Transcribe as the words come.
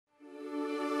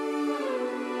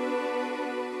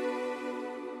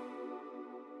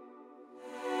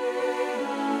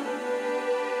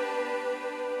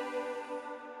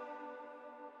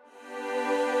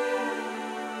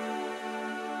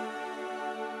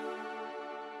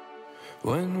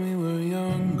When we were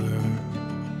younger,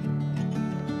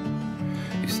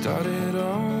 you started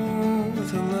on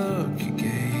with the look you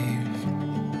gave,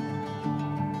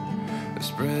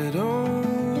 spread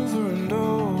over and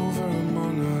over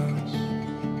among us.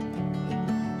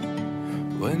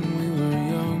 When we were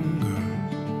younger,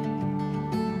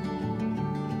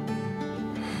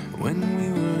 when we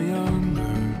were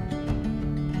younger,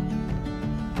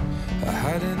 I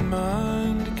had in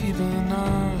mind to keep an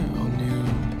eye on you.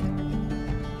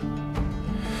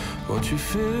 Watch you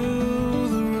fill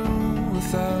the room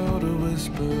without a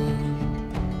whisper.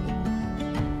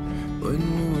 When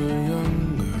we were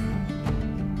younger,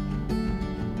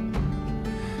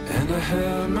 and I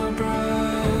held my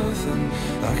breath, and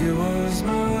like it was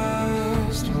my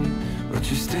last one. But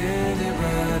you're still there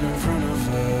right in front of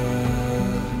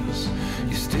us.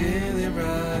 You're still there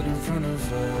right in front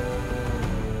of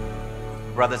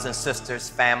us. Brothers and sisters,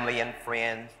 family and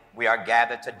friends, we are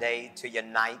gathered today to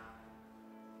unite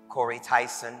Corey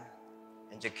Tyson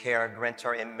and Jakara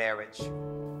Grinter in marriage.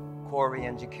 Corey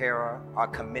and Jakara are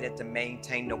committed to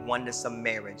maintain the oneness of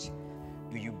marriage.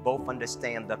 Do you both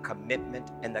understand the commitment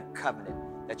and the covenant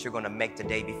that you're going to make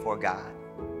today before God?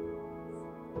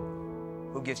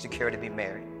 Who gives Jakara to be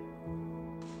married?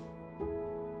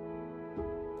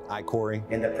 I, Corey.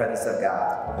 In the presence of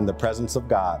God. In the presence of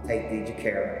God. Take thee,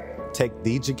 Jakara. Take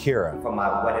thee, Jakara. For my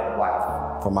wedded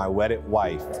wife. For my wedded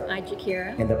wife. I,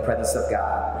 Jakara. In the presence of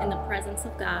God. In the presence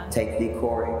of God. Take thee,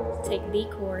 Corey. Take thee,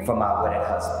 Corey. For my wedded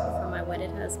husband. For my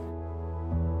wedded husband.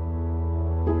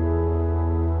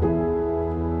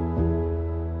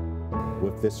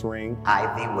 With this ring, I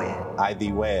thee wed. I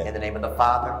thee wed. In the name of the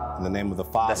Father. In the name of the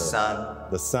Father.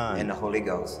 The Son. And the Holy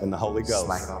Ghost. And the Holy Ghost.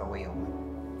 Slide it all the way on.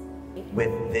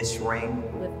 With this ring.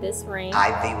 With this ring.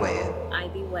 I thee wed. I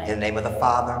thee wed. In the name of the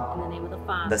Father. In the name of the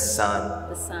Father. The Son.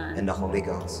 The Son. And the Holy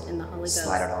Ghost. And the Holy Ghost.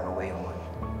 Slide it all the way on.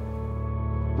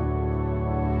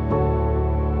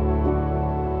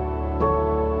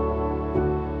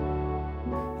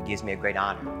 It gives me a great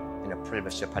honor and a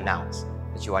privilege to pronounce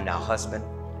that you are now husband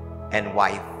and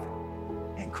wife.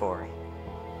 And Corey,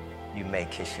 you may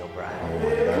kiss your bride.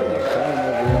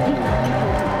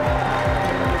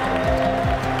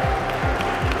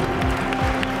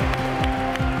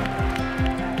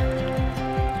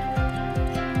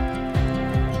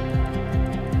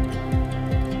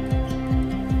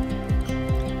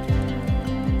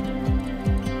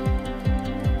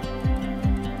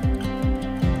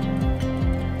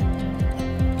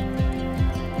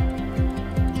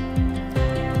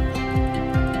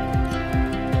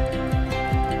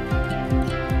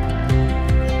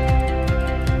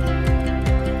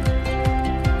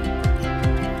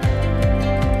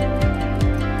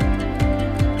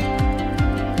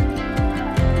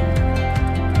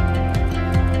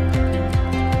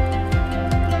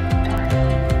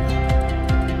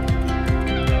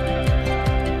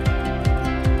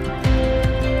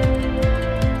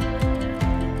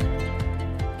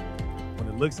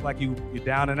 Looks like you're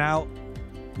down and out.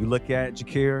 You look at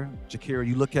Jakara,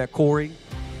 you look at Corey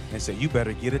and say, you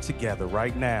better get it together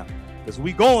right now, because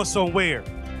we going somewhere.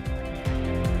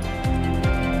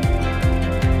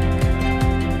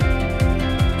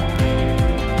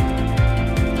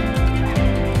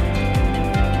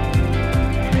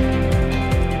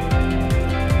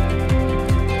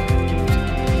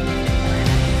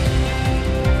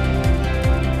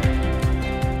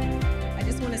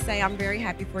 I'm very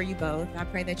happy for you both. I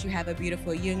pray that you have a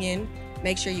beautiful union.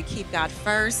 Make sure you keep God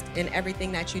first in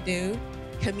everything that you do.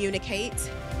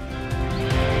 Communicate.